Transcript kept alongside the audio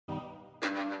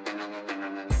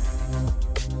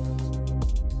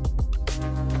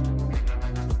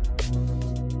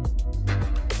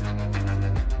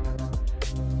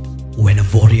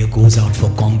warrior goes out for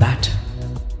combat,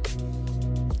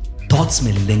 thoughts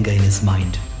may linger in his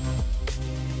mind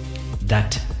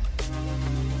that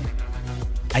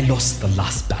I lost the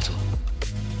last battle.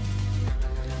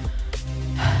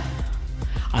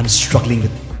 I'm struggling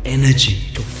with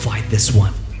energy to fight this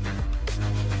one.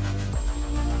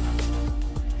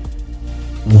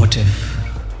 What if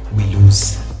we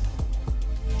lose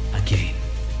again?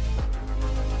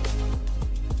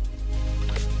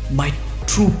 My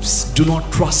troops do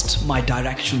not trust my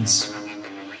directions,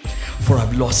 for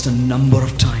I've lost a number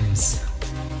of times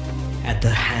at the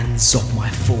hands of my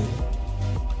foe.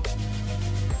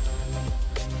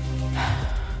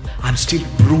 I'm still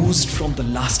bruised from the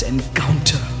last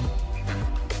encounter.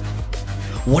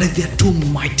 What if they're too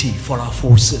mighty for our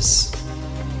forces?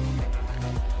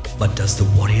 But does the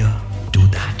warrior do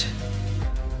that?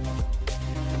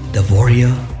 The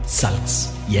warrior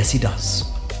sulks. Yes, he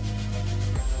does.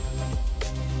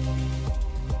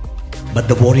 But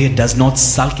the warrior does not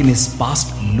sulk in his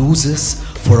past losses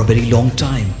for a very long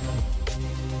time.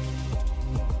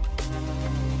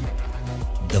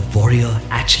 The warrior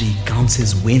actually counts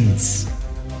his wins.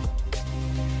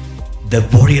 The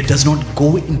warrior does not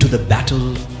go into the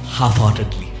battle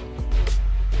half-heartedly.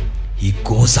 He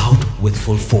goes out with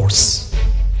full force,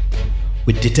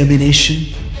 with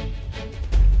determination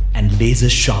and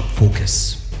laser-sharp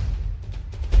focus.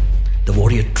 The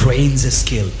warrior trains his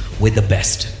skill with the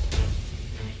best.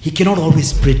 He cannot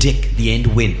always predict the end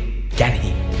win, can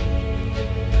he?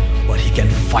 But he can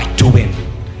fight to win,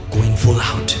 going full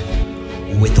out,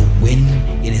 with a win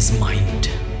in his mind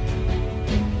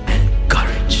and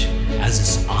courage as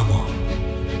his armor.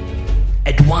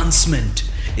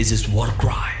 Advancement is his war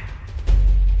cry.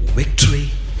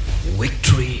 Victory,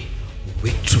 victory,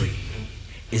 victory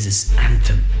is his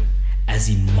anthem as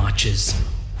he marches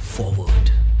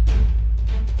forward.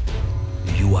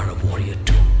 You are a warrior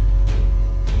too.